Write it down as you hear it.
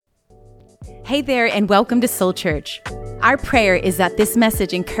Hey there, and welcome to Soul Church. Our prayer is that this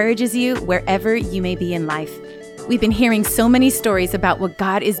message encourages you wherever you may be in life. We've been hearing so many stories about what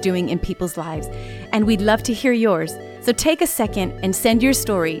God is doing in people's lives, and we'd love to hear yours. So take a second and send your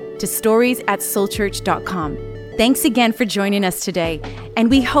story to stories@soulchurch.com. Thanks again for joining us today, and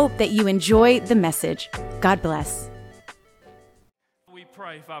we hope that you enjoy the message. God bless. We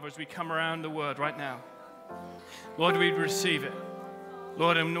pray, Father, as we come around the word right now. Lord, we'd receive it.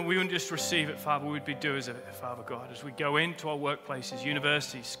 Lord, and we wouldn't just receive it, Father, we'd be doers of it, Father God, as we go into our workplaces,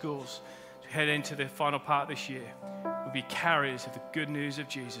 universities, schools, to head into the final part of this year. We'll be carriers of the good news of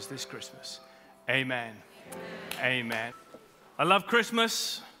Jesus this Christmas. Amen. Amen. I love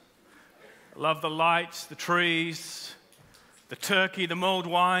Christmas. I love the lights, the trees, the turkey, the mulled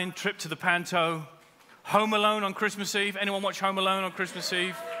wine, trip to the panto, Home Alone on Christmas Eve. Anyone watch Home Alone on Christmas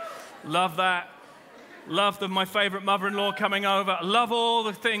Eve? Love that. Love my favorite mother-in-law coming over. Love all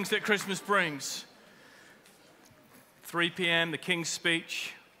the things that Christmas brings. 3 p.m., the King's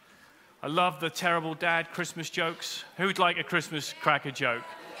Speech. I love the terrible dad Christmas jokes. Who'd like a Christmas cracker joke?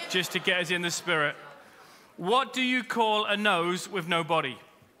 Just to get us in the spirit. What do you call a nose with no body?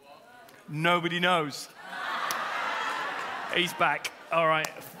 Nobody knows. He's back. All right.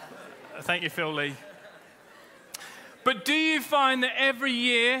 Thank you, Phil Lee. But do you find that every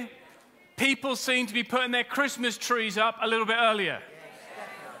year people seem to be putting their Christmas trees up a little bit earlier?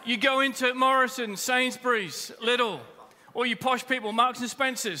 You go into Morrison's, Sainsbury's, Lidl, or you posh people, Marks and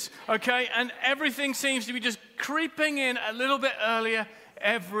Spencer's, okay? And everything seems to be just creeping in a little bit earlier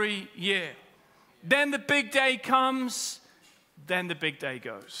every year. Then the big day comes, then the big day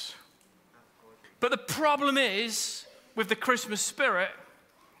goes. But the problem is, with the Christmas spirit,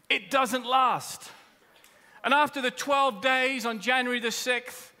 it doesn't last. And after the 12 days on January the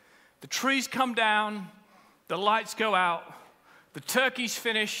 6th, the trees come down, the lights go out, the turkey's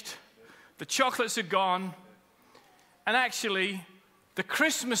finished, the chocolates are gone, and actually, the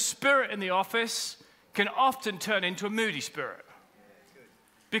Christmas spirit in the office can often turn into a moody spirit.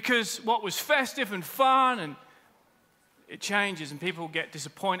 Because what was festive and fun, and it changes, and people get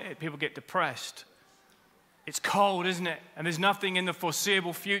disappointed, people get depressed. It's cold, isn't it? And there's nothing in the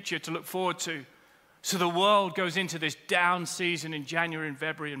foreseeable future to look forward to. So the world goes into this down season in January and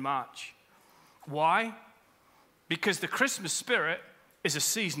February and March. Why? Because the Christmas spirit is a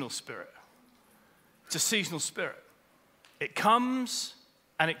seasonal spirit. It's a seasonal spirit. It comes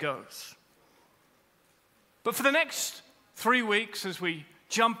and it goes. But for the next 3 weeks, as we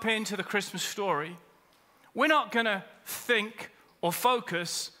jump into the Christmas story, we're not going to think or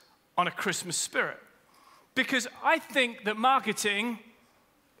focus on a Christmas spirit. Because I think that marketing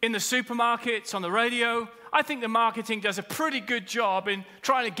in the supermarkets, on the radio, I think the marketing does a pretty good job in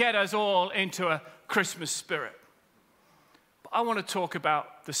trying to get us all into a Christmas spirit. But I want to talk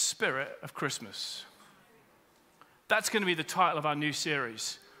about the spirit of Christmas. That's going to be the title of our new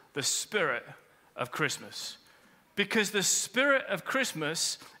series, The Spirit of Christmas. Because the spirit of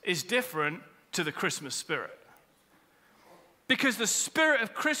Christmas is different to the Christmas spirit. Because the spirit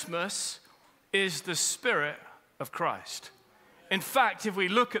of Christmas is the spirit of Christ. In fact, if we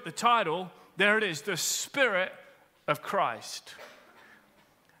look at the title, there it is, the Spirit of Christ.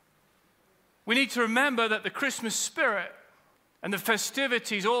 We need to remember that the Christmas spirit and the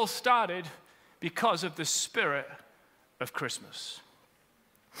festivities all started because of the Spirit of Christmas.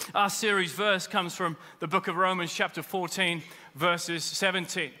 Our series verse comes from the book of Romans chapter 14, verses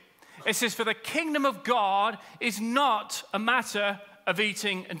 17. It says, "For the kingdom of God is not a matter of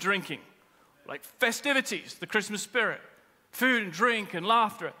eating and drinking," like festivities, the Christmas spirit, food and drink and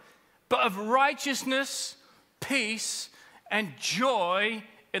laughter, but of righteousness, peace, and joy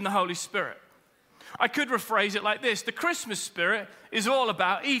in the Holy Spirit. I could rephrase it like this: the Christmas spirit is all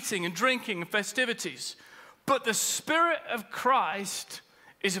about eating and drinking and festivities, but the Spirit of Christ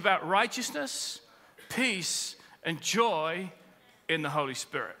is about righteousness, peace, and joy in the Holy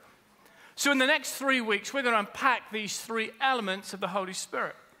Spirit. So in the next 3 weeks, we're going to unpack these 3 elements of the Holy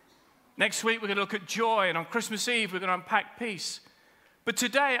Spirit. Next week, we're going to look at joy, and on Christmas Eve, we're going to unpack peace. But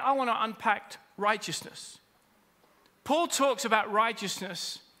today, I want to unpack righteousness. Paul talks about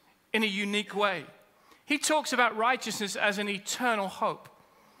righteousness in a unique way. He talks about righteousness as an eternal hope.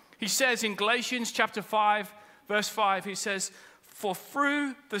 He says in Galatians chapter 5, verse 5, he says, "For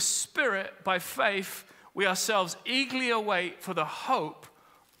through the Spirit, by faith, we ourselves eagerly await for the hope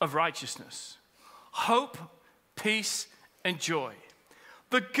of righteousness." Hope, peace, and joy.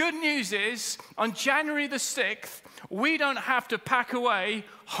 The good news is, on January the 6th, we don't have to pack away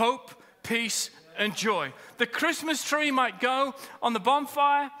hope, peace, and joy. The Christmas tree might go on the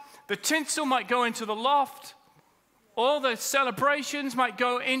bonfire, the tinsel might go into the loft, all the celebrations might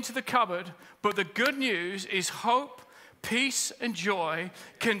go into the cupboard, but the good news is hope, peace, and joy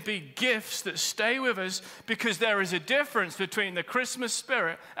can be gifts that stay with us, because there is a difference between the Christmas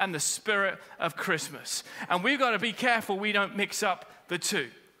spirit and the spirit of Christmas. And we've got to be careful we don't mix up the two.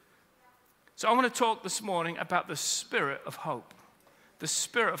 So I want to talk this morning about the spirit of hope. The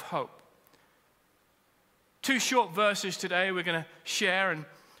spirit of hope. 2 short verses today we're going to share, and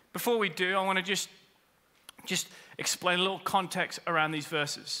before we do, I want to just explain a little context around these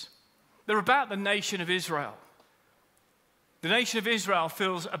verses. They're about the nation of Israel. The nation of Israel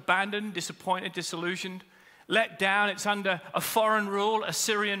feels abandoned, disappointed, disillusioned, let down. It's under a foreign rule,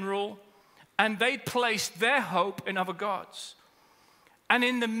 Assyrian rule, and they placed their hope in other gods. And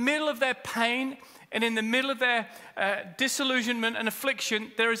in the middle of their pain and in the middle of their disillusionment and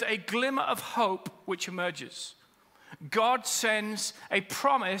affliction, there is a glimmer of hope which emerges. God sends a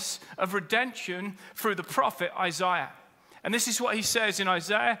promise of redemption through the prophet Isaiah. And this is what he says in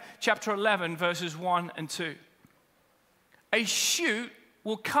Isaiah chapter 11, verses 1 and 2. A shoot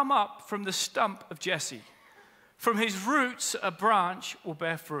will come up from the stump of Jesse. From his roots a branch will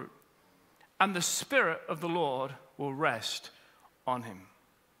bear fruit, and the Spirit of the Lord will rest on him.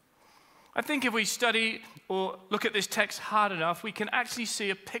 I think if we study or look at this text hard enough, we can actually see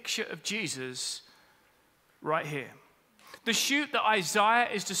a picture of Jesus right here. The shoot that Isaiah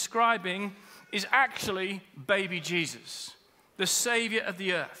is describing is actually baby Jesus, the Savior of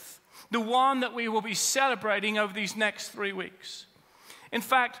the earth, the one that we will be celebrating over these next 3 weeks. In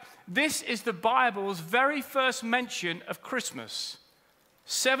fact, this is the Bible's very first mention of Christmas,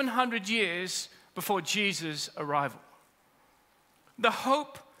 700 years before Jesus' arrival. The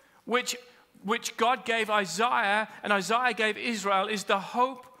hope which God gave Isaiah and Isaiah gave Israel is the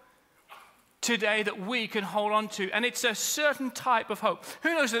hope today that we can hold on to. And it's a certain type of hope.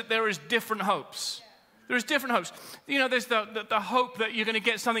 Who knows that there is different hopes? There's different hopes. You know, there's the hope that you're going to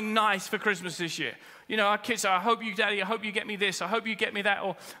get something nice for Christmas this year. You know, our kids say, I hope you, Daddy, I hope you get me this. I hope you get me that.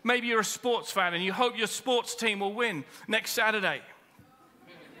 Or maybe you're a sports fan and you hope your sports team will win next Saturday.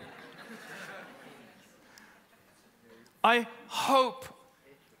 I hope,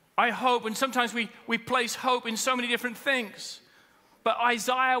 and sometimes we place hope in so many different things. But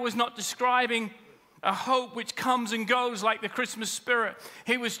Isaiah was not describing a hope which comes and goes like the Christmas spirit.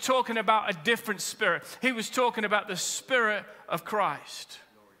 He was talking about a different spirit. He was talking about the Spirit of Christ.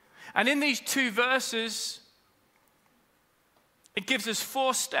 And in these 2 verses, it gives us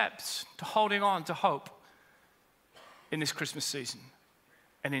 4 steps to holding on to hope in this Christmas season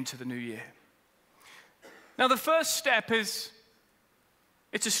and into the new year. Now, the first step it's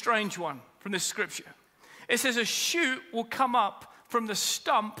a strange one from this scripture. It says a shoot will come up from the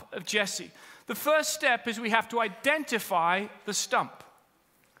stump of Jesse. The first step is we have to identify the stump.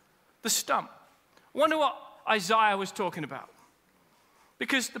 The stump. I wonder what Isaiah was talking about.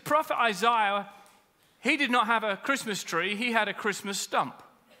 Because the prophet Isaiah, he did not have a Christmas tree, he had a Christmas stump.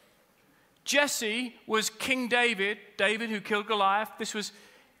 Jesse was King David who killed Goliath. This was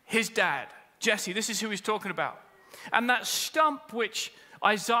his dad, Jesse. This is who he's talking about. And that stump which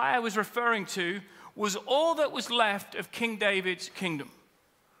Isaiah was referring to was all that was left of King David's kingdom.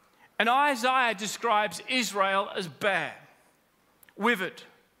 And Isaiah describes Israel as bare, withered,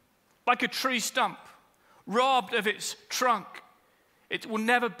 like a tree stump, robbed of its trunk. It will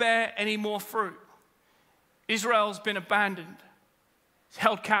never bear any more fruit. Israel's been abandoned, it's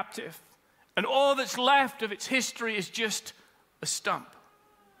held captive, and all that's left of its history is just a stump.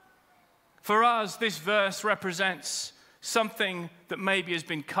 For us, this verse represents something that maybe has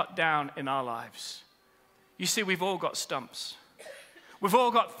been cut down in our lives. You see, we've all got stumps. We've all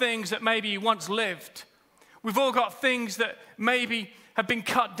got things that maybe you once lived. We've all got things that maybe have been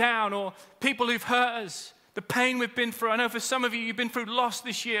cut down, or people who've hurt us, the pain we've been through. I know for some of you, you've been through loss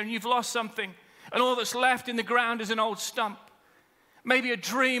this year and you've lost something, and all that's left in the ground is an old stump. Maybe a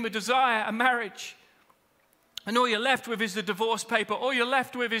dream, a desire, a marriage. And all you're left with is the divorce paper. All you're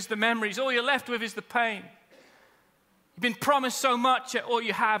left with is the memories. All you're left with is the pain. You've been promised so much that all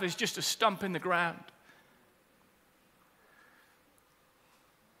you have is just a stump in the ground.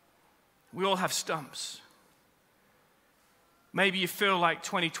 We all have stumps. Maybe you feel like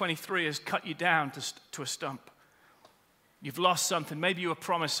 2023 has cut you down to a stump. You've lost something. Maybe you were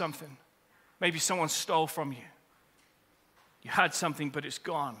promised something. Maybe someone stole from you. You had something, but it's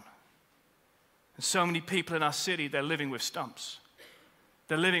gone. And so many people in our city, they're living with stumps.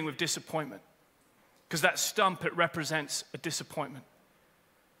 They're living with disappointment. Because that stump, it represents a disappointment.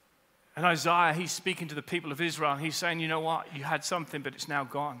 And Isaiah, he's speaking to the people of Israel. He's saying, you know what? You had something, but it's now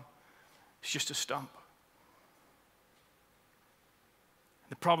gone. It's just a stump.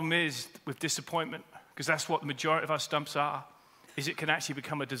 The problem is with disappointment because that's what the majority of our stumps are, is it can actually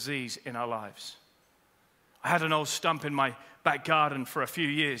become a disease in our lives. I had an old stump in my back garden for a few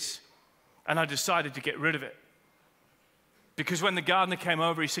years, and I decided to get rid of it. Because when the gardener came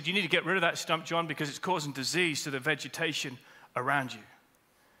over, he said, you need to get rid of that stump, John, because it's causing disease to the vegetation around you.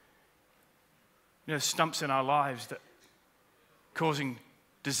 You know, stumps in our lives that causing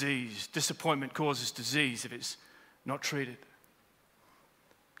disease. Disappointment causes disease if it's not treated.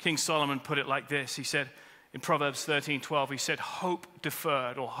 King Solomon put it like this. He said in Proverbs 13:12, he said, hope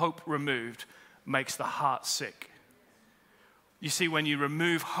deferred or hope removed makes the heart sick. You see, when you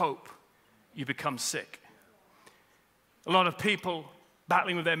remove hope, you become sick. A lot of people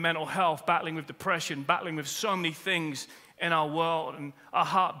battling with their mental health, battling with depression, battling with so many things in our world, and our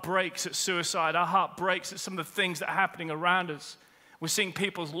heart breaks at suicide. Our heart breaks at some of the things that are happening around us. We're seeing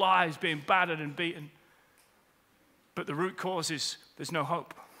people's lives being battered and beaten. But the root cause is there's no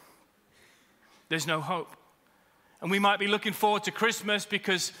hope. There's no hope. And we might be looking forward to Christmas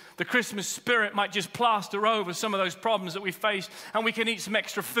because the Christmas spirit might just plaster over some of those problems that we face, and we can eat some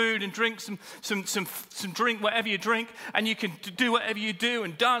extra food and drink some drink, whatever you drink, and you can do whatever you do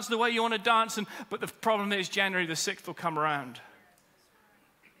and dance the way you want to dance. But the problem is January the 6th will come around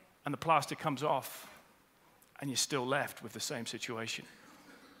and the plaster comes off and you're still left with the same situation.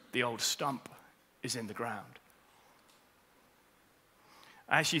 The old stump is in the ground.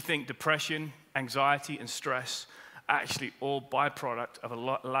 I actually think depression, anxiety, and stress are actually all byproduct of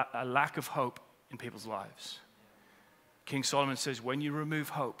a lack of hope in people's lives. King Solomon says, when you remove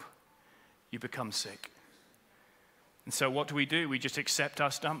hope, you become sick. And so what do? We just accept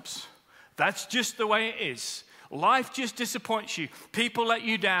our stumps. That's just the way it is. Life just disappoints you. People let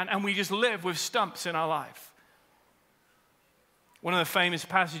you down, and we just live with stumps in our life. One of the famous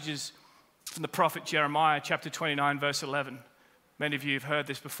passages from the prophet Jeremiah, chapter 29, verse 11. Many of you have heard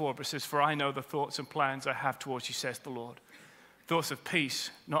this before, but it says, for I know the thoughts and plans I have towards you, says the Lord. Thoughts of peace,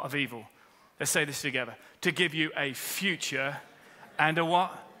 not of evil. Let's say this together. To give you a future and a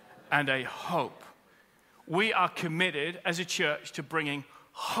what? And a hope. We are committed as a church to bringing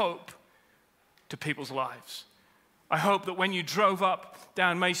hope to people's lives. I hope that when you drove up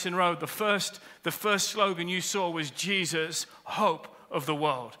down Mason Road, the first slogan you saw was Jesus, hope of the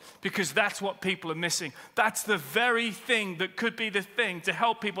world, because that's what people are missing. That's the very thing that could be the thing to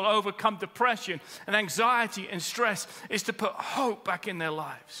help people overcome depression and anxiety and stress, is to put hope back in their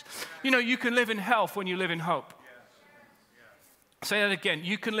lives. You know, you can live in health when you live in hope. Say that again.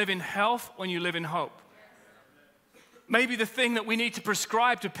 You can live in health when you live in hope. Maybe the thing that we need to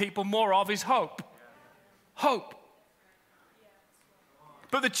prescribe to people more of is hope. Hope.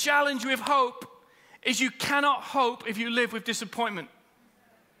 But the challenge with hope is you cannot hope if you live with disappointment.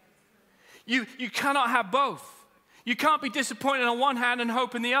 You cannot have both. You can't be disappointed on one hand and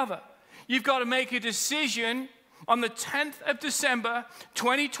hope in the other. You've got to make a decision on the 10th of December,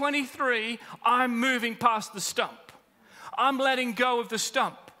 2023, I'm moving past the stump. I'm letting go of the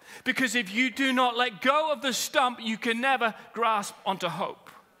stump. Because if you do not let go of the stump, you can never grasp onto hope.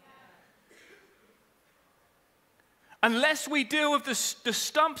 Unless we deal with the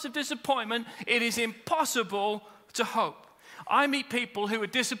stumps of disappointment, it is impossible to hope. I meet people who were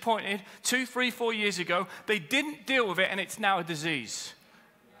disappointed 2, 3, 4 years ago. They didn't deal with it, and it's now a disease.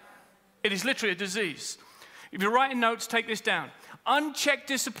 It is literally a disease. If you're writing notes, take this down. Unchecked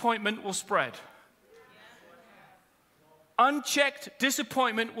disappointment will spread. Unchecked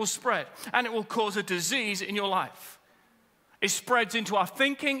disappointment will spread, and it will cause a disease in your life. It spreads into our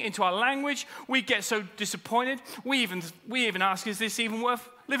thinking, into our language. We get so disappointed. We even ask, is this even worth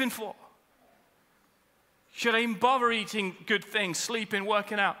living for? Should I even bother eating good things, sleeping,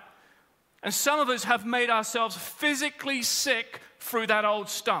 working out? And some of us have made ourselves physically sick through that old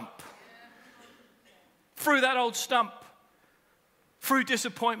stump. Through that old stump. Through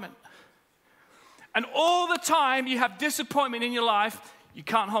disappointment. And all the time you have disappointment in your life, you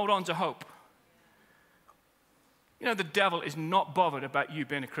can't hold on to hope. You know, the devil is not bothered about you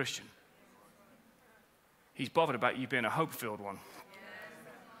being a Christian. He's bothered about you being a hope-filled one.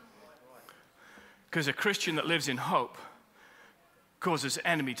 Because a Christian that lives in hope causes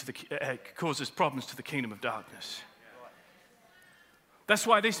problems to the kingdom of darkness. That's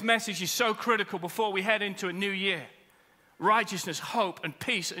why this message is so critical before we head into a new year. Righteousness, hope, and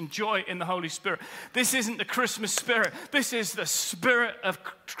peace and joy in the Holy Spirit. This isn't the Christmas spirit. This is the spirit of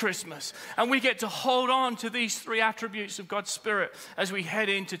Christmas. And we get to hold on to these 3 attributes of God's Spirit as we head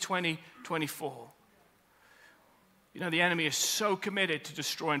into 2024. You know, the enemy is so committed to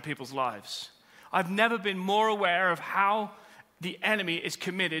destroying people's lives. I've never been more aware of how the enemy is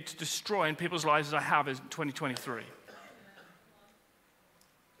committed to destroying people's lives as I have in 2023.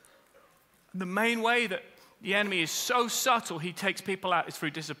 The main way that the enemy is so subtle, he takes people out, is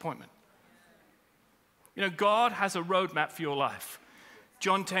through disappointment. You know, God has a roadmap for your life.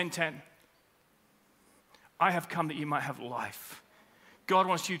 John 10:10. I have come that you might have life. God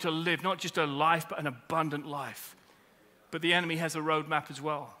wants you to live not just a life, but an abundant life. But the enemy has a roadmap as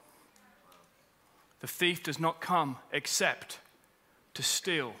well. The thief does not come except to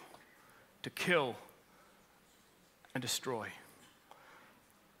steal, to kill, and destroy.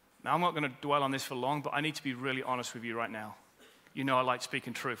 Now, I'm not going to dwell on this for long, but I need to be really honest with you right now. You know I like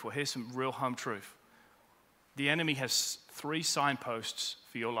speaking truth. Well, here's some real home truth. The enemy has 3 signposts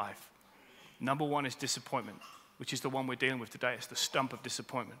for your life. Number 1 is disappointment, which is the one we're dealing with today. It's the stump of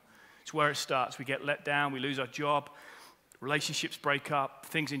disappointment. It's where it starts. We get let down, we lose our job, relationships break up,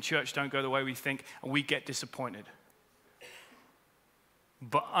 things in church don't go the way we think, and we get disappointed.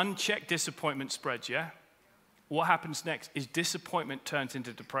 But unchecked disappointment spreads, yeah? What happens next is disappointment turns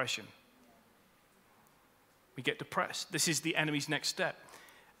into depression. We get depressed. This is the enemy's next step.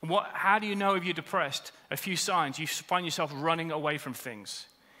 How do you know if you're depressed? A few signs. You find yourself running away from things.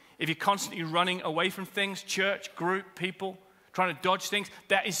 If you're constantly running away from things, church, group, people, trying to dodge things,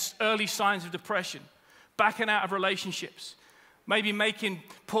 that is early signs of depression. Backing out of relationships. Maybe making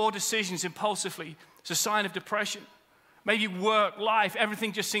poor decisions impulsively. It's a sign of depression. Maybe work, life,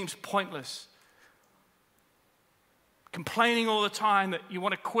 everything just seems pointless. Complaining all the time that you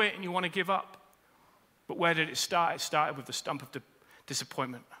want to quit and you want to give up. But where did it start? It started with the stump of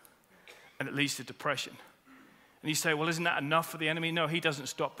disappointment. And it leads to depression. And you say, well, isn't that enough for the enemy? No, he doesn't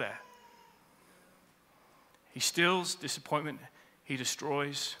stop there. He steals disappointment. He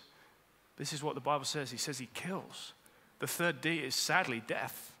destroys. This is what the Bible says. He says he kills. The third D is sadly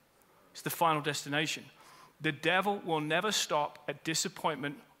death. It's the final destination. The devil will never stop at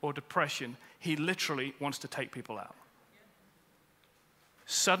disappointment or depression. He literally wants to take people out.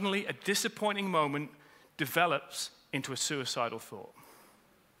 Suddenly, a disappointing moment develops into a suicidal thought.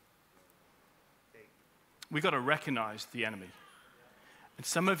 We've got to recognize the enemy. And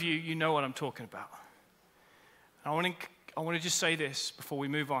some of you, you know what I'm talking about. I want to just say this before we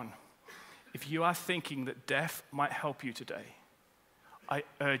move on. If you are thinking that death might help you today, I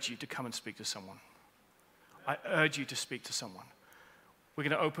urge you to come and speak to someone. I urge you to speak to someone. We're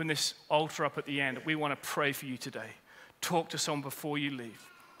going to open this altar up at the end. We want to pray for you today. Talk to someone before you leave.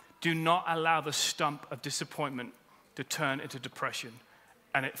 Do not allow the stump of disappointment to turn into depression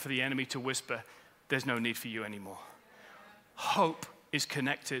and for the enemy to whisper, there's no need for you anymore. Hope is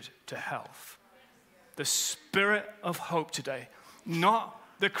connected to health. The spirit of hope today, not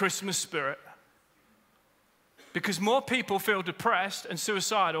the Christmas spirit. Because more people feel depressed and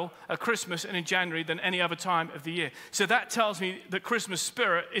suicidal at Christmas and in January than any other time of the year. So that tells me that Christmas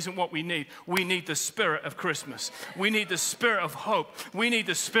spirit isn't what we need. We need the spirit of Christmas. We need the spirit of hope. We need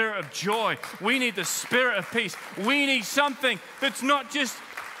the spirit of joy. We need the spirit of peace. We need something that's not just,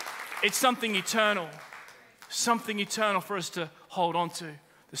 it's something eternal. Something eternal for us to hold on to.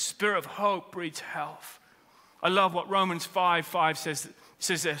 The spirit of hope breeds health. I love what Romans 5:5 says. It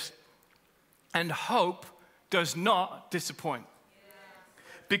says this, and hope does not disappoint.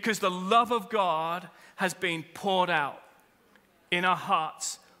 Because the love of God has been poured out in our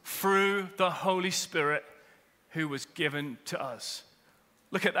hearts through the Holy Spirit who was given to us.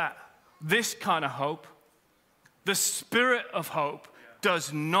 Look at that. This kind of hope, the spirit of hope,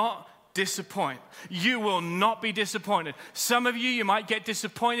 does not disappoint. You will not be disappointed. Some of you, you might get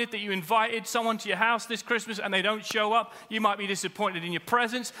disappointed that you invited someone to your house this Christmas and they don't show up. You might be disappointed in your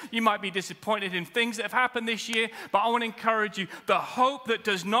presence. You might be disappointed in things that have happened this year. But I want to encourage you, the hope that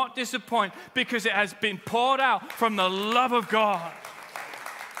does not disappoint because it has been poured out from the love of God.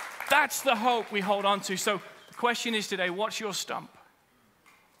 That's the hope we hold on to. So the question is today, what's your stump?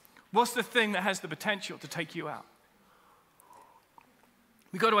 What's the thing that has the potential to take you out?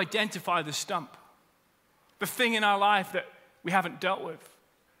 We've got to identify the stump, the thing in our life that we haven't dealt with,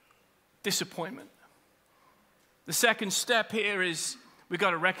 disappointment. The second step here is we've got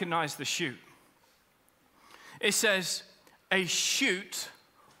to recognize the shoot. It says, a shoot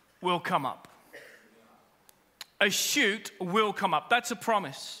will come up. A shoot will come up. That's a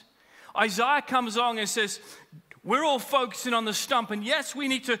promise. Isaiah comes along and says, we're all focusing on the stump, and yes, we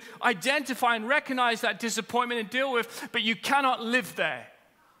need to identify and recognize that disappointment and deal with, but you cannot live there.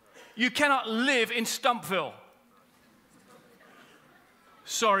 You cannot live in Stumpville.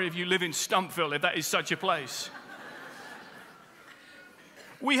 Sorry if you live in Stumpville, if that is such a place.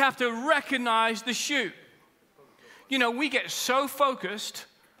 We have to recognize the shoot. You know, we get so focused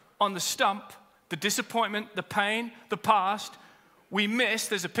on the stump, the disappointment, the pain, the past, we miss,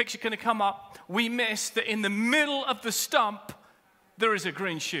 there's a picture going to come up, we miss that in the middle of the stump, there is a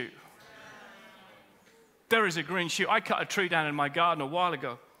green shoot. there is a green shoot. I cut a tree down in my garden a while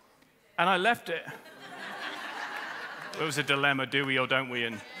ago, and I left it. It was a dilemma, do we or don't we?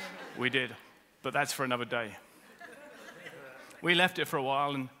 And we did. But that's for another day. We left it for a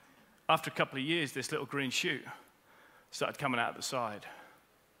while, and after a couple of years, this little green shoot started coming out the side.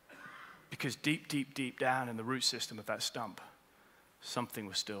 Because deep, deep, deep down in the root system of that stump, something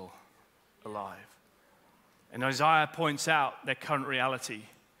was still alive. And Isaiah points out their current reality.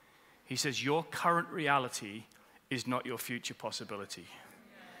 He says, your current reality is not your future possibility.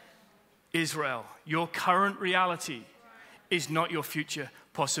 Israel, your current reality is not your future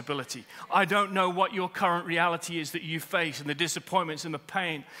possibility. I don't know what your current reality is that you face and the disappointments and the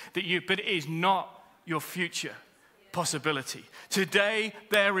pain but it is not your future possibility. Today,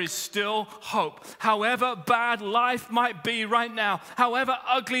 there is still hope. However bad life might be right now, however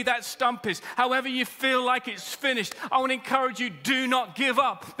ugly that stump is, however you feel like it's finished, I want to encourage you, do not give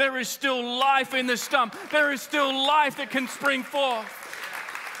up. There is still life in the stump. There is still life that can spring forth.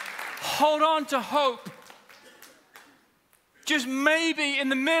 Hold on to hope. Just maybe in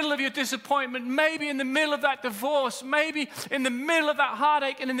the middle of your disappointment, maybe in the middle of that divorce, maybe in the middle of that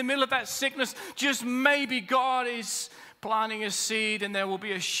heartache and in the middle of that sickness, just maybe God is planting a seed and there will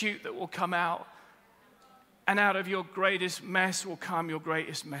be a shoot that will come out. And out of your greatest mess will come your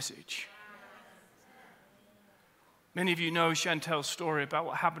greatest message. Many of you know Chantel's story about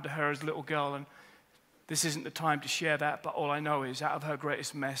what happened to her as a little girl, and this isn't the time to share that, but all I know is out of her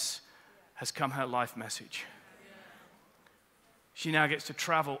greatest mess has come her life message. She now gets to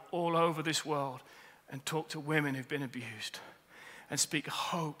travel all over this world and talk to women who've been abused and speak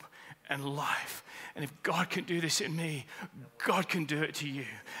hope and life. And if God can do this in me, God can do it to you.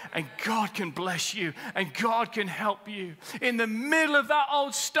 And God can bless you. And God can help you. In the middle of that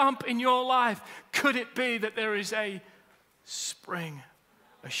old stump in your life, could it be that there is a spring,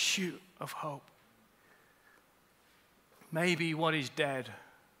 a shoot of hope? Maybe what is dead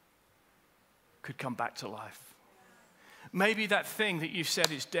could come back to life. Maybe that thing that you've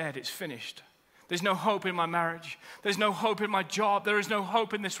said is dead, it's finished. There's no hope in my marriage. There's no hope in my job. There is no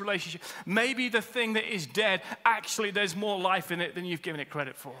hope in this relationship. Maybe the thing that is dead, actually there's more life in it than you've given it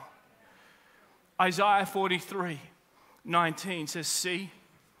credit for. Isaiah 43:19 says, see,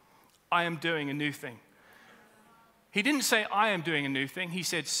 I am doing a new thing. He didn't say I am doing a new thing. He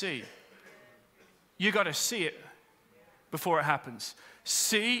said, see. You got to see it before it happens.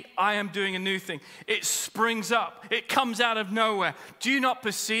 See, I am doing a new thing. It springs up. It comes out of nowhere. Do you not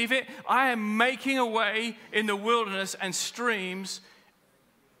perceive it? I am making a way in the wilderness and streams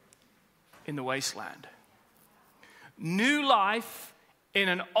in the wasteland. New life in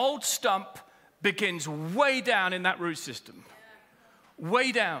an old stump begins way down in that root system.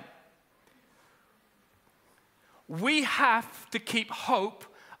 Way down. We have to keep hope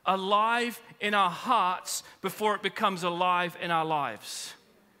alive in our hearts before it becomes alive in our lives.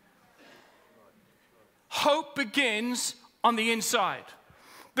 Hope begins on the inside.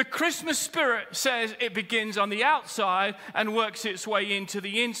 The Christmas spirit says it begins on the outside and works its way into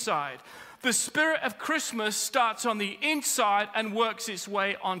the inside. The spirit of Christmas starts on the inside and works its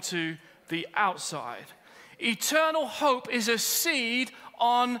way onto the outside. Eternal hope is a seed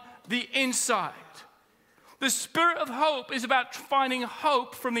on the inside. The spirit of hope is about finding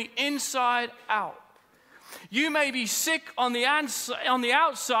hope from the inside out. You may be sick on the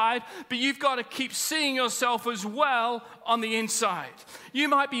outside, but you've got to keep seeing yourself as well on the inside. You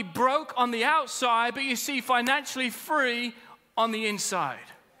might be broke on the outside, but you see financially free on the inside.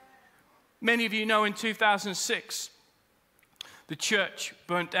 Many of you know in 2006, the church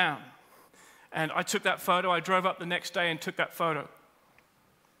burnt down. And I took that photo. I drove up the next day and took that photo.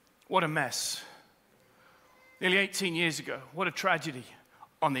 What a mess. Nearly 18 years ago, what a tragedy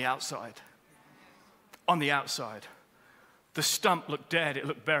on the outside. On the outside. The stump looked dead, it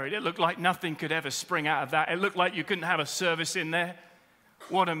looked buried. It looked like nothing could ever spring out of that. It looked like you couldn't have a service in there.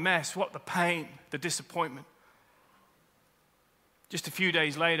 What a mess, what the pain, the disappointment. Just a few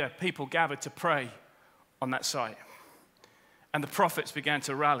days later, people gathered to pray on that site. And the prophets began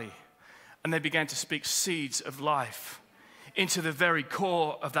to rally. And they began to speak seeds of life into the very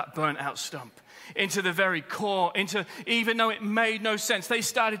core of that burnt out stump. Into the very core, even though it made no sense, they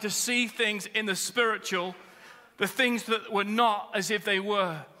started to see things in the spiritual, the things that were not as if they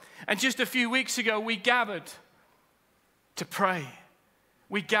were. And just a few weeks ago, we gathered to pray.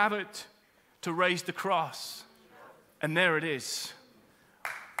 We gathered to raise the cross. And there it is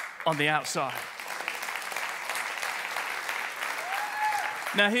on the outside.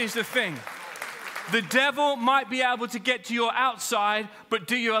 Now, here's the thing. The devil might be able to get to your outside, but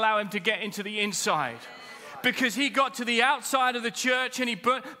do you allow him to get into the inside? because he got to the outside of the church and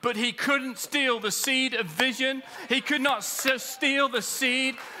but he couldn't steal the seed of vision. He could not steal the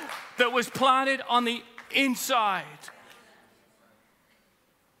seed that was planted on the inside.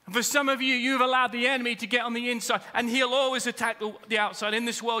 For some of you, you've allowed the enemy to get on the inside, and he'll always attack the outside. In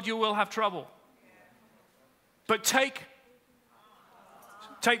this world, you will have trouble. But take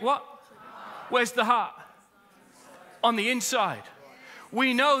what? Where's the heart? On the inside.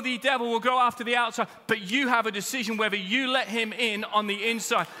 We know the devil will go after the outside, but you have a decision whether you let him in on the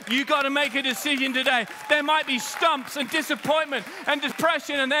inside. You got to make a decision today. There might be stumps and disappointment and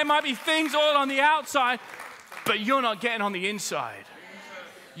depression, and there might be things all on the outside, but you're not getting on the inside.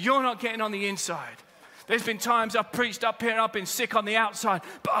 You're not getting on the inside. There's been times I've preached up here and I've been sick on the outside,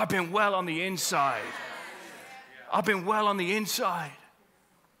 but I've been well on the inside. I've been well on the inside.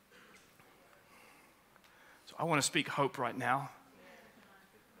 So I want to speak hope right now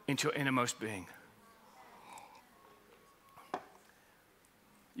into your innermost being.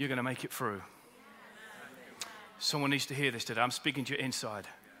 You're going to make it through. Someone needs to hear this today. I'm speaking to your inside.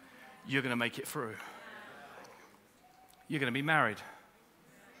 You're going to make it through. You're going to be married.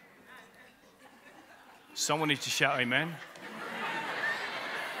 Someone needs to shout amen.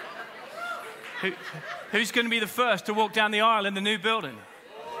 Who's going to be the first to walk down the aisle in the new building?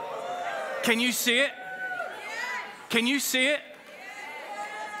 Can you see it? Can you see it?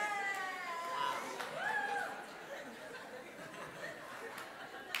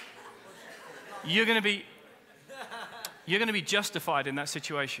 You're going to be justified in that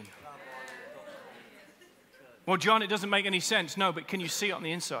situation. Well, John, it doesn't make any sense. No, but can you see it on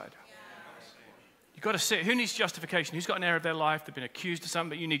the inside? You've got to see it. Who needs justification? Who's got an area of their life they've been accused of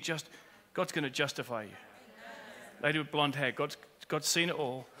something, but God's going to justify you. Lady with blonde hair, God's seen it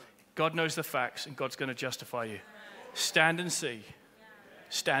all. God knows the facts, and God's going to justify you. Stand and see.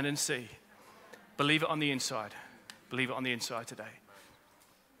 Stand and see. Believe it on the inside. Believe it on the inside today.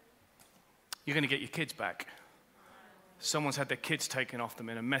 You're going to get your kids back. Someone's had their kids taken off them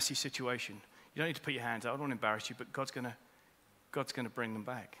in a messy situation. You don't need to put your hands out. I don't want to embarrass you, but God's going to bring them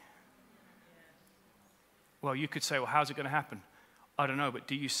back. Well, you could say, well, how's it going to happen? I don't know, but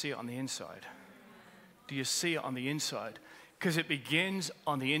do you see it on the inside? Do you see it on the inside? Because it begins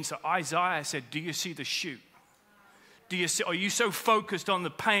on the inside. Isaiah said, do you see the shoot? Are you so focused on the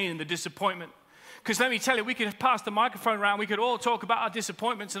pain and the disappointment? Because let me tell you, we could pass the microphone around. We could all talk about our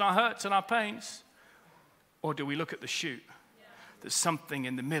disappointments and our hurts and our pains. Or do we look at the shoot? There's something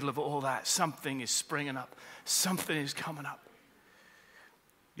in the middle of all that. Something is springing up. Something is coming up.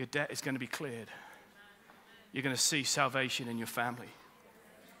 Your debt is going to be cleared. You're going to see salvation in your family.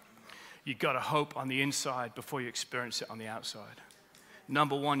 You've got to hope on the inside before you experience it on the outside.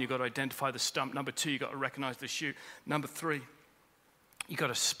 Number one, you've got to identify the stump. Number two, you've got to recognize the shoot. Number three, you've got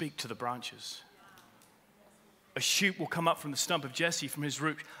to speak to the branches. A shoot will come up from the stump of Jesse, from his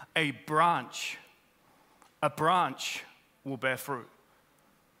root. A branch will bear fruit.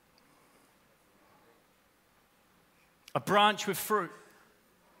 A branch with fruit.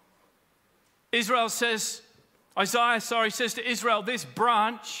 Isaiah says to Israel, this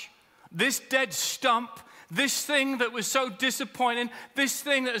branch, this dead stump, this thing that was so disappointing, this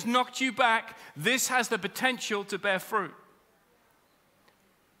thing that has knocked you back, this has the potential to bear fruit.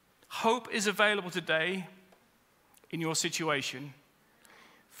 Hope is available today in your situation.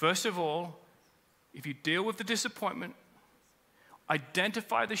 First of all, if you deal with the disappointment,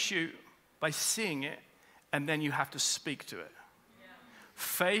 identify the shoot by seeing it, and then you have to speak to it. Yeah.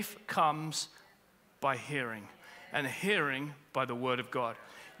 Faith comes by hearing, and hearing by the word of God.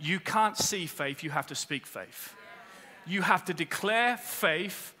 You can't see faith, you have to speak faith. You have to declare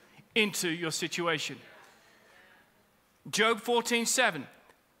faith into your situation. Job 14:7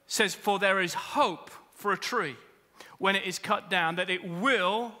 says, for there is hope for a tree when it is cut down, that it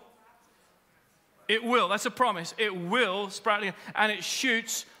will, that's a promise, it will sprout again, and its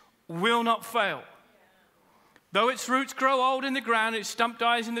shoots will not fail. Though its roots grow old in the ground, its stump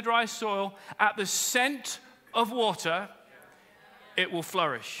dies in the dry soil, at the scent of water, it will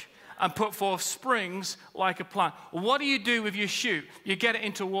flourish and put forth springs like a plant. What do you do with your shoot? You get it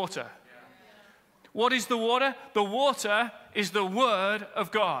into water. What is the water? The water is the word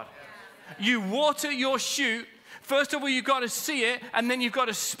of God. You water your shoot. First of all, you've got to see it, and then you've got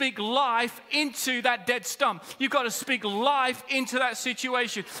to speak life into that dead stump. You've got to speak life into that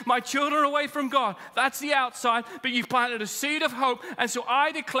situation. My children are away from God. That's the outside, but you've planted a seed of hope, and so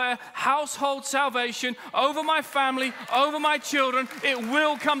I declare household salvation over my family, over my children. It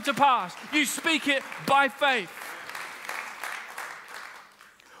will come to pass. You speak it by faith.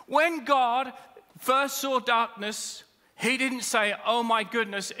 When God first saw darkness, he didn't say, oh my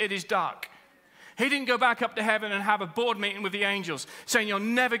goodness, it is dark. He didn't go back up to heaven and have a board meeting with the angels saying, you'll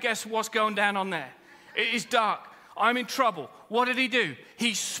never guess what's going down on there. It is dark. I'm in trouble. What did he do?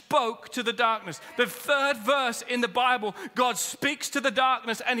 He spoke to the darkness. The third verse in the Bible, God speaks to the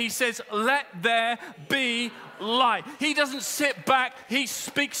darkness and he says, let there be light. He doesn't sit back, he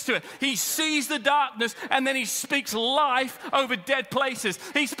speaks to it. He sees the darkness and then he speaks life over dead places.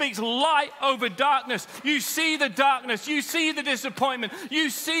 He speaks light over darkness. You see the darkness, you see the disappointment, you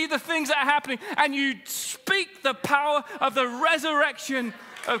see the things that are happening, and you speak the power of the resurrection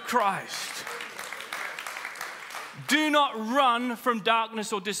of Christ. Do not run from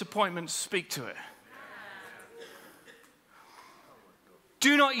darkness or disappointment, speak to it.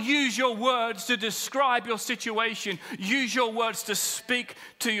 Do not use your words to describe your situation. Use your words to speak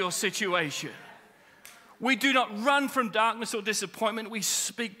to your situation. We do not run from darkness or disappointment. We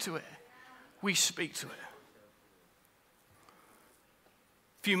speak to it. We speak to it.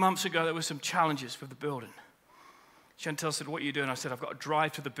 A few months ago, there were some challenges with the building. Chantel said, what are you doing? I said, I've got to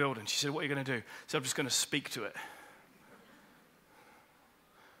drive to the building. She said, what are you going to do? I said, I'm just going to speak to it.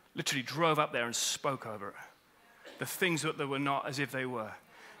 Literally drove up there and spoke over it. The things that they were not as if they were.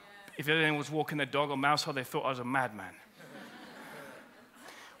 If anyone was walking their dog or mouse hole, they thought I was a madman.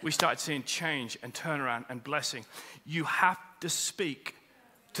 We started seeing change and turnaround and blessing. You have to speak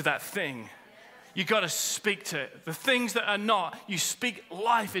to that thing. You got to speak to it. The things that are not, you speak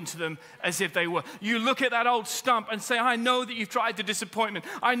life into them as if they were. You look at that old stump and say, I know that you've tried to disappoint me.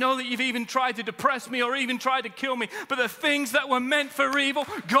 I know that you've even tried to depress me or even tried to kill me. But the things that were meant for evil,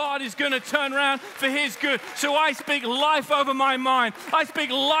 God is going to turn around for his good. So I speak life over my mind. I speak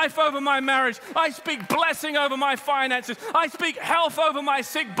life over my marriage. I speak blessing over my finances. I speak health over my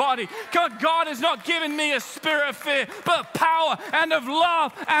sick body. God has not given me a spirit of fear, but power and of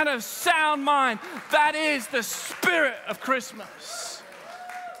love and of sound mind. That is the spirit of Christmas.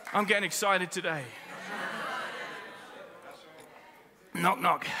 I'm getting excited today. Knock,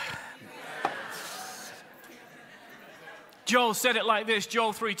 knock. Joel said it like this,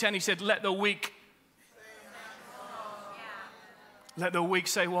 Joel 3:10, he said, let the weak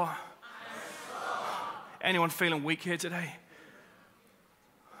say what? Anyone feeling weak here today?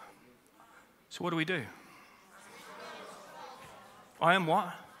 So what do? I am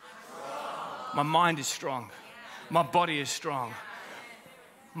what? My mind is strong. My body is strong.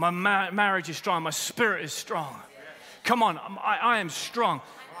 My marriage is strong. My spirit is strong. Come on, I am strong.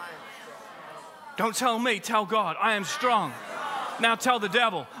 Don't tell me, tell God, I am strong. Now tell the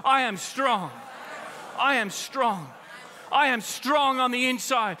devil, I am strong. I am strong. I am strong on the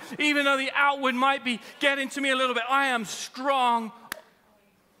inside. Even though the outward might be getting to me a little bit, I am strong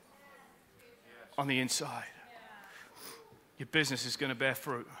on the inside. Your business is going to bear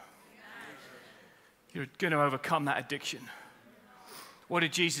fruit. You're going to overcome that addiction. What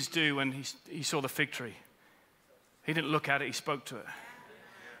did Jesus do when he saw the fig tree? He didn't look at it, he spoke to it.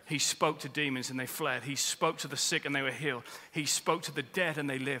 He spoke to demons and they fled. He spoke to the sick and they were healed. He spoke to the dead and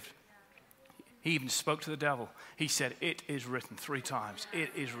they lived. He even spoke to the devil. He said, it is written 3 times. It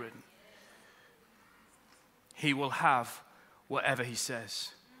is written. He will have whatever he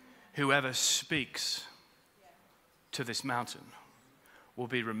says. Whoever speaks to this mountain will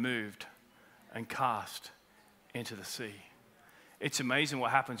be removed and cast into the sea. It's amazing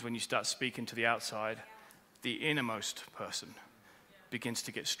what happens when you start speaking to the outside. The innermost person begins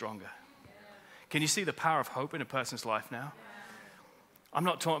to get stronger. Can you see the power of hope in a person's life now? I'm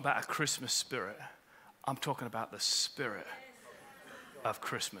not talking about a Christmas spirit. I'm talking about the spirit of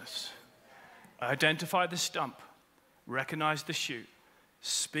Christmas. Identify the stump, recognize the shoot,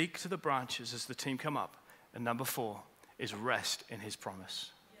 speak to the branches as the team come up, and number 4 is rest in his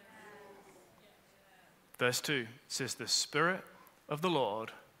promise. Verse 2 says, the Spirit of the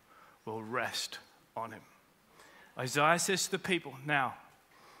Lord will rest on him. Isaiah says to the people, now,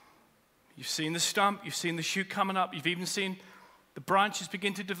 you've seen the stump, you've seen the shoot coming up, you've even seen the branches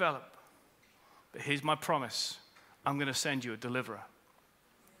begin to develop. But here's my promise. I'm going to send you a deliverer.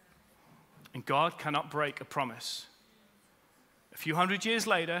 And God cannot break a promise. A few hundred years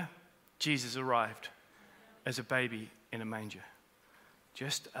later, Jesus arrived as a baby in a manger.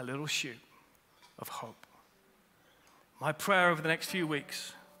 Just a little shoot of hope. My prayer over the next few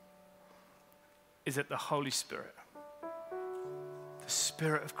weeks is that the Holy Spirit, the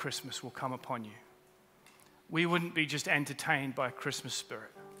spirit of Christmas, will come upon you. We wouldn't be just entertained by a Christmas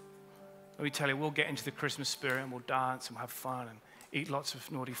spirit. Let me tell you, we'll get into the Christmas spirit and we'll dance and we'll have fun and eat lots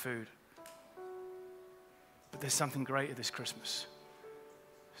of naughty food. But there's something greater this Christmas.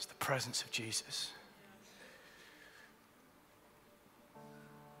 It's the presence of Jesus.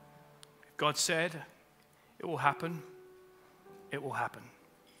 If God said it will happen, it will happen.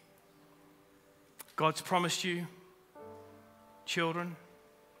 God's promised you children,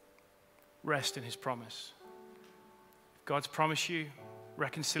 rest in his promise. If God's promised you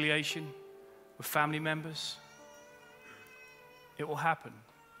reconciliation with family members, it will happen.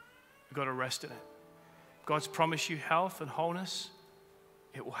 You've got to rest in it. If God's promised you health and wholeness,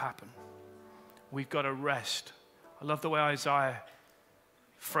 it will happen. We've got to rest. I love the way Isaiah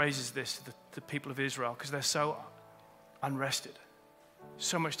phrases this to the people of Israel, because they're so unrested.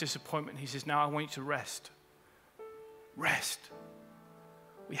 So much disappointment. He says, now I want you to rest. Rest.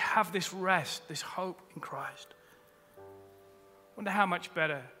 We have this rest, this hope in Christ. Wonder how much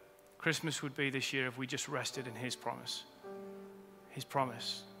better Christmas would be this year if we just rested in his promise. His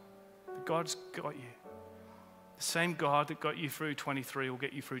promise. That God's got you. The same God that got you through 23 will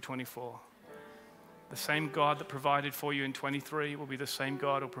get you through 24. The same God that provided for you in 23 will be the same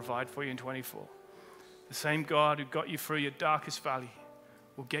God who will provide for you in 24. The same God who got you through your darkest valley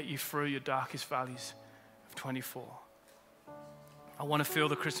will get you through your darkest valleys of 24. I want to feel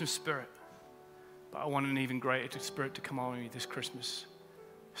the Christmas spirit, but I want an even greater spirit to come on me this Christmas.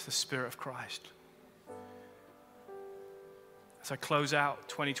 It's the Spirit of Christ. As I close out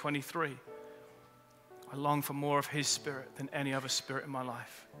 2023, I long for more of his spirit than any other spirit in my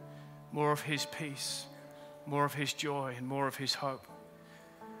life. More of his peace, more of his joy, and more of his hope.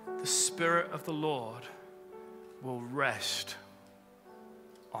 The Spirit of the Lord will rest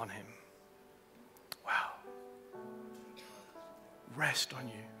on him. Wow. Rest on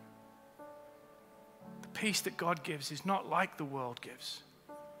you. The peace that God gives is not like the world gives.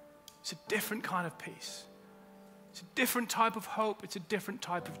 It's a different kind of peace. It's a different type of hope. It's a different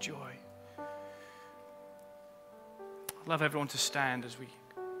type of joy. I'd love everyone to stand as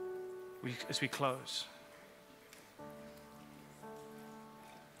we close.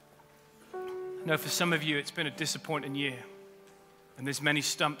 I know for some of you it's been a disappointing year, and there's many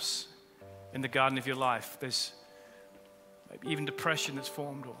stumps in the garden of your life. There's maybe even depression that's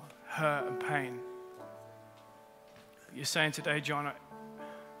formed, or hurt and pain. But you're saying today, Jon,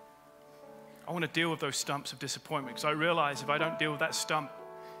 I want to deal with those stumps of disappointment, because I realize if I don't deal with that stump,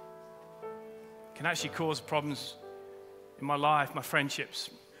 it can actually cause problems in my life, my friendships,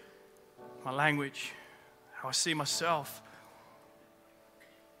 my language, how I see myself.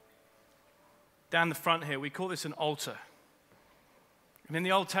 Down the front here, we call this an altar. And in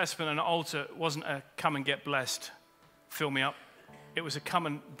the Old Testament, an altar wasn't a come and get blessed, fill me up. It was a come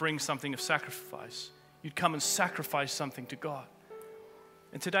and bring something of sacrifice. You'd come and sacrifice something to God.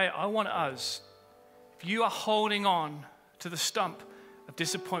 And today, I want us, if you are holding on to the stump of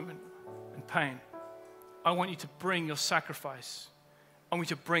disappointment and pain, I want you to bring your sacrifice. I want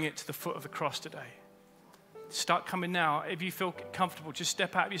you to bring it to the foot of the cross today. Start coming now. If you feel comfortable, just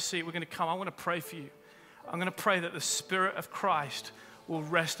step out of your seat. We're going to come. I want to pray for you. I'm going to pray that the Spirit of Christ will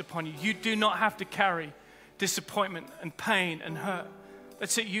rest upon you. You do not have to carry disappointment and pain and hurt.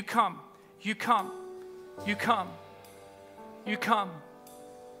 That's it. You come. You come. You come. You come.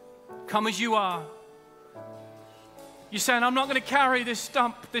 Come as you are. You're saying, I'm not going to carry this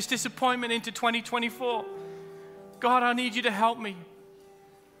stump, this disappointment into 2024. God, I need you to help me.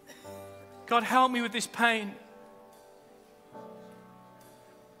 God, help me with this pain.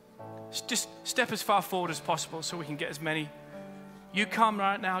 Just step as far forward as possible so we can get as many. You come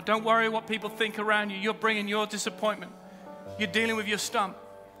right now. Don't worry what people think around you. You're bringing your disappointment. You're dealing with your stump.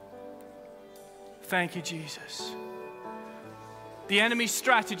 Thank you, Jesus. The enemy's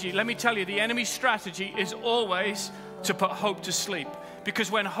strategy, let me tell you, the enemy's strategy is always to put hope to sleep.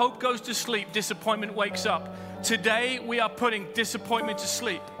 Because when hope goes to sleep, disappointment wakes up. Today, we are putting disappointment to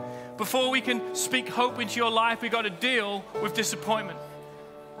sleep. Before we can speak hope into your life, we've got to deal with disappointment,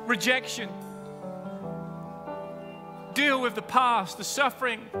 rejection. Deal with the past, the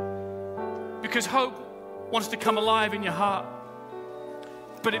suffering, because hope wants to come alive in your heart.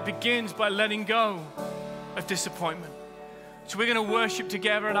 But it begins by letting go of disappointment. So we're going to worship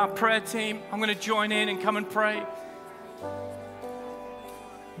together in our prayer team. I'm going to join in and come and pray.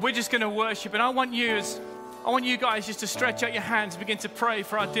 We're just going to worship. And I want you guys just to stretch out your hands and begin to pray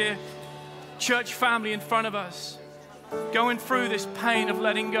for our dear church family in front of us, going through this pain of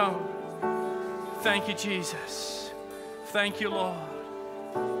letting go. Thank you, Jesus. Thank you, Lord.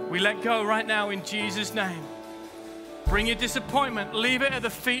 We let go right now in Jesus' name. Bring your disappointment. Leave it at the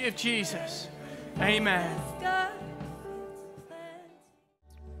feet of Jesus. Amen.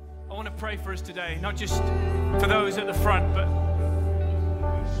 I want to pray for us today, not just for those at the front, but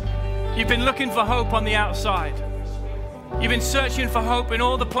you've been looking for hope on the outside. You've been searching for hope in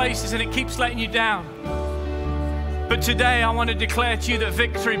all the places and it keeps letting you down. But today I want to declare to you that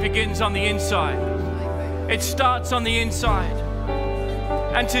victory begins on the inside. It starts on the inside.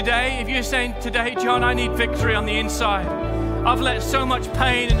 And today, if you're saying, today, Jon, I need victory on the inside. I've let so much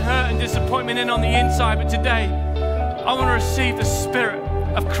pain and hurt and disappointment in on the inside, but today, I want to receive the Spirit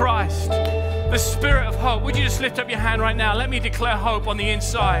of Christ, the Spirit of hope. Would you just lift up your hand right now? Let me declare hope on the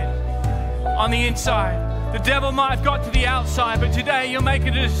inside. On the inside. The devil might have got to the outside, but today you're making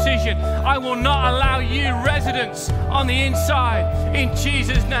a decision. I will not allow you residence on the inside. In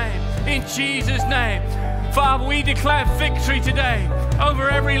Jesus' name. In Jesus' name. Father, we declare victory today over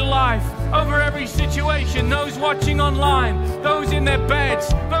every life, over every situation, those watching online, those in their beds,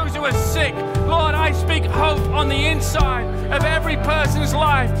 those who are sick. Lord, I speak hope on the inside of every person's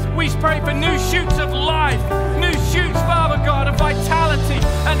life. We pray for new shoots of life, new shoots, Father God, of vitality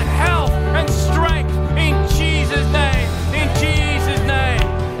and health and strength in Jesus' name, in Jesus' name.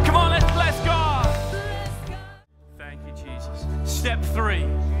 Come on, let's bless God. Thank you, Jesus. Step 3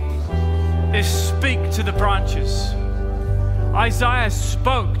 is speak to the branches. Isaiah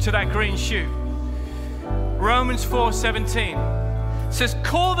spoke to that green shoot. Romans 4:17 says,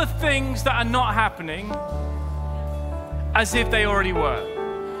 call the things that are not happening as if they already were.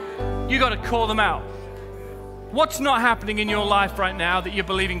 You got to call them out. What's not happening in your life right now that you're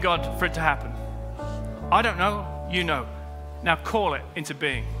believing God for it to happen? I don't know. You know. Now call it into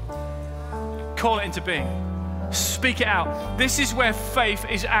being. Call it into being. Speak it out. This is where faith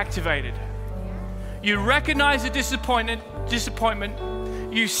is activated. You recognize the disappointment,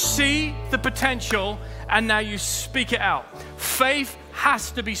 you see the potential, and now you speak it out. Faith has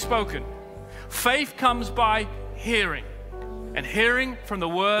to be spoken. Faith comes by hearing, and hearing from the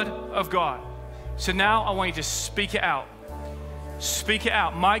Word of God. So now I want you to speak it out. Speak it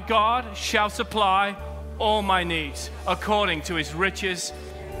out. My God shall supply all my needs according to His riches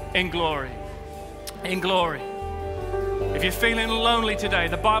in glory. In glory. If you're feeling lonely today,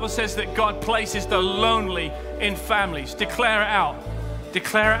 the Bible says that God places the lonely in families. Declare it out.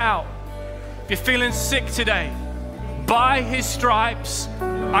 Declare it out. If you're feeling sick today, by His stripes,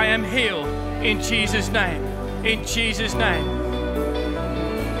 I am healed in Jesus' name. In Jesus' name.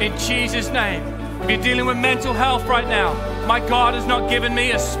 In Jesus' name. If you're dealing with mental health right now, my God has not given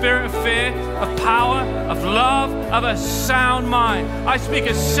me a spirit of fear, of power, of love, of a sound mind. I speak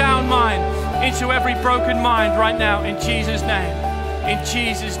a sound mind into every broken mind right now in Jesus' name. In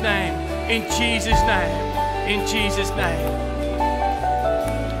Jesus' name. In Jesus' name. In Jesus' name.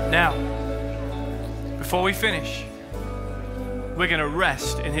 Now, before we finish, we're going to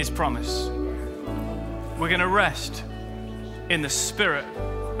rest in His promise. We're going to rest in the spirit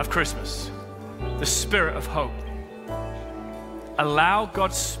of Christmas, the spirit of hope. Allow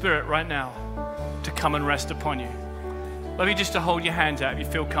God's Spirit right now to come and rest upon you. Love you just to hold your hands out if you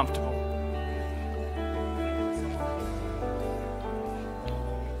feel comfortable.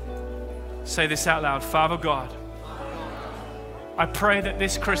 Say this out loud. Father God, I pray that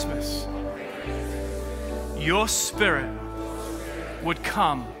this Christmas, your Spirit would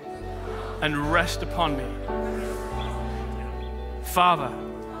come and rest upon me. Father,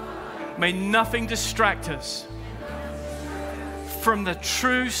 may nothing distract us from the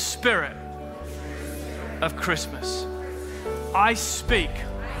true spirit of Christmas. I speak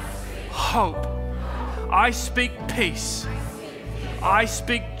hope. I speak peace. I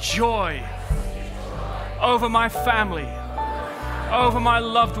speak joy over my family, over my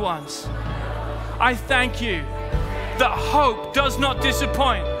loved ones. I thank you that hope does not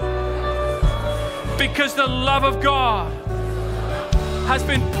disappoint, because the love of God has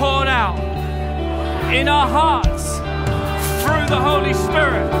been poured out in our hearts through the Holy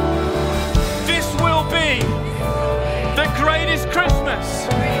Spirit. This will be the greatest Christmas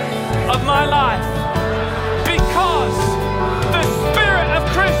of my life, because the Spirit of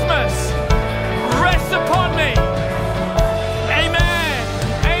Christmas rests upon me.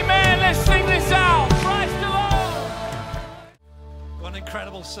 Amen. Amen. Let's sing this out. Christ alone. What an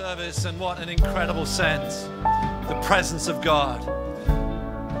incredible service, and what an incredible sense. The presence of God.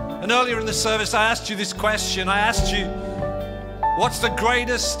 And earlier in the service, I asked you this question. I asked you, what's the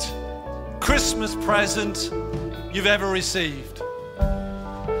greatest Christmas present you've ever received?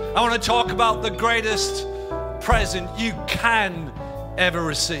 I want to talk about the greatest present you can ever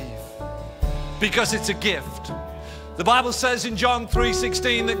receive, because it's a gift. The Bible says in John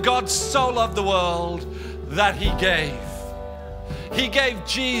 3:16 that God so loved the world that He gave. He gave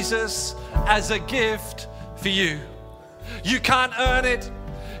Jesus as a gift for you. You can't earn it.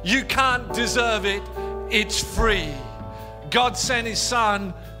 You can't deserve it. It's free. God sent His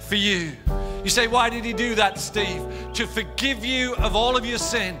Son for you. You say, why did He do that, Steve? To forgive you of all of your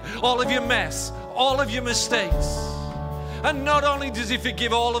sin, all of your mess, all of your mistakes. And not only does He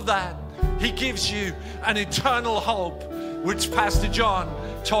forgive all of that, He gives you an eternal hope, which Pastor Jon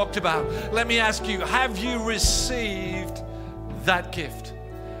talked about. Let me ask you, have you received that gift?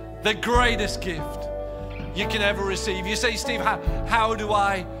 The greatest gift you can ever receive. You say, Steve, how do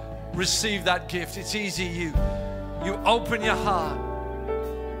I receive that gift? It's easy. You open your heart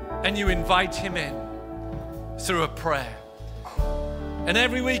and you invite him in through a prayer. And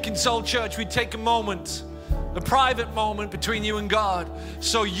every week in Soul Church, we take a moment, a private moment between you and God,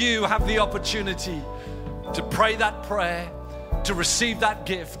 so you have the opportunity to pray that prayer, to receive that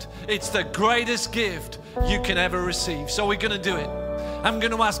gift. It's the greatest gift you can ever receive. So we're going to do it. I'm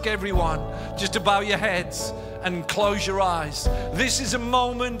going to ask everyone just to bow your heads and close your eyes. This is a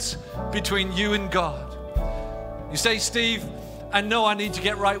moment between you and God. You say, Steve, I know I need to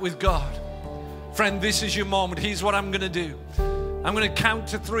get right with God. Friend, this is your moment. Here's what I'm going to do. I'm going to count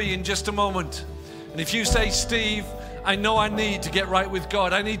to 3 in just a moment. And if you say, Steve, I know I need to get right with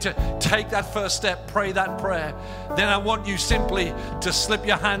God, I need to take that first step, pray that prayer, then I want you simply to slip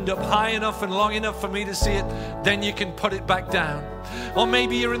your hand up high enough and long enough for me to see it. Then you can put it back down. Or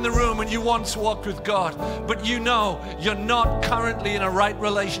maybe you're in the room and you once walked with God, but you know you're not currently in a right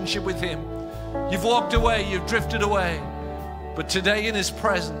relationship with him. You've walked away, you've drifted away. But today in his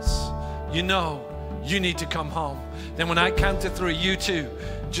presence, you know you need to come home. Then when I count to 3, you too,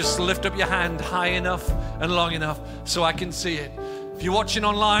 just lift up your hand high enough and long enough so I can see it. If you're watching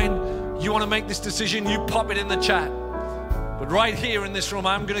online, you want to make this decision, you pop it in the chat. But right here in this room,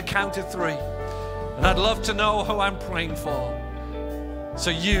 I'm going to count to 3. And I'd love to know who I'm praying for so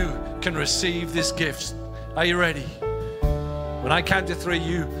you can receive this gift. Are you ready? When I count to 3,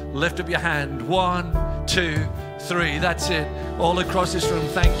 you lift up your hand. 1, 2, 3. That's it. All across this room.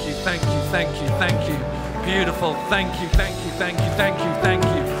 Thank you, thank you, thank you, thank you. Beautiful. Thank you, thank you, thank you, thank you, thank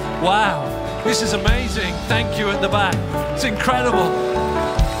you. Wow. This is amazing. Thank you at the back. It's incredible.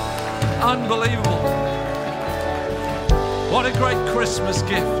 Unbelievable. What a great Christmas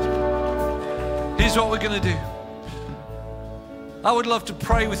gift. Here's what we're going to do. I would love to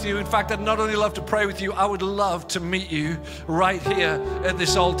pray with you. In fact, I'd not only love to pray with you, I would love to meet you right here at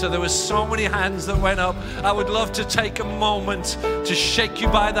this altar. There were so many hands that went up. I would love to take a moment to shake you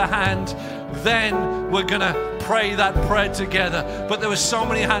by the hand. Then we're going to pray that prayer together. But there were so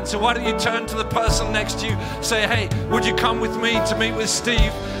many hands. So why don't you turn to the person next to you, say, hey, would you come with me to meet with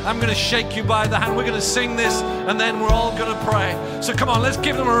Steve? I'm going to shake you by the hand. We're going to sing this, and then we're all going to pray. So come on, let's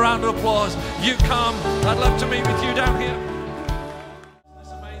give them a round of applause. You come. I'd love to meet with you down here.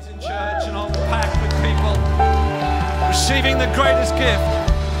 Church and all packed with people receiving the greatest gift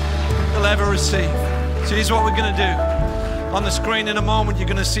they'll ever receive. So here's what we're going to do. On the screen in a moment, you're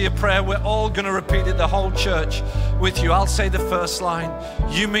going to see a prayer. We're all going to repeat it, the whole church, with you. I'll say the first line.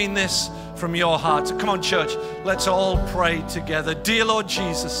 You mean this from your heart. So come on, church. Let's all pray together. Dear Lord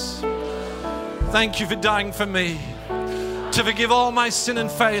Jesus, thank you for dying for me, to forgive all my sin and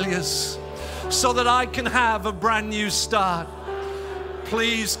failures, so that I can have a brand new start.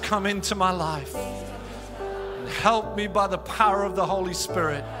 Please come into my life and help me by the power of the Holy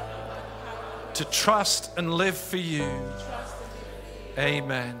Spirit to trust and live for you.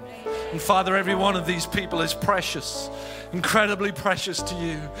 Amen. And Father, every one of these people is precious, incredibly precious to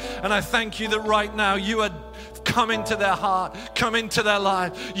you. And I thank you that right now you are come into their heart, come into their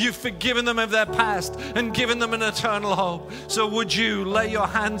life. You've forgiven them of their past and given them an eternal hope. So would you lay your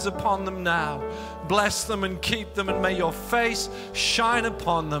hands upon them now? Bless them and keep them, and may your face shine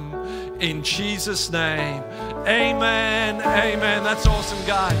upon them in Jesus' name. Amen. Amen. That's awesome,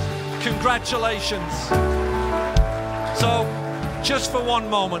 guys. Congratulations. So just for one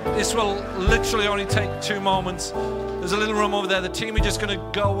moment, this will literally only take 2 moments. There's a little room over there. The team are just going to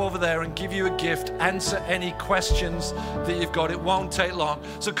go over there and give you a gift, answer any questions that you've got. It won't take long.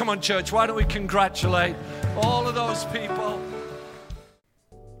 So come on, church, why don't we congratulate all of those people.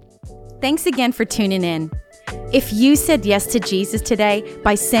 Thanks again for tuning in. If you said yes to Jesus today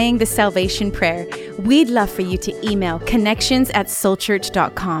by saying the salvation prayer, we'd love for you to email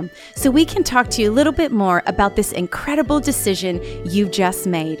connections@soulchurch.com so we can talk to you a little bit more about this incredible decision you've just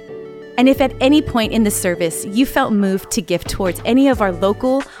made. And if at any point in the service you felt moved to give towards any of our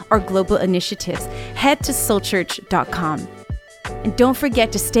local or global initiatives, head to soulchurch.com. And don't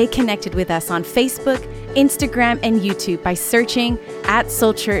forget to stay connected with us on Facebook, Instagram, and YouTube by searching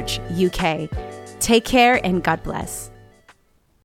 @SoulChurch UK. Take care and God bless.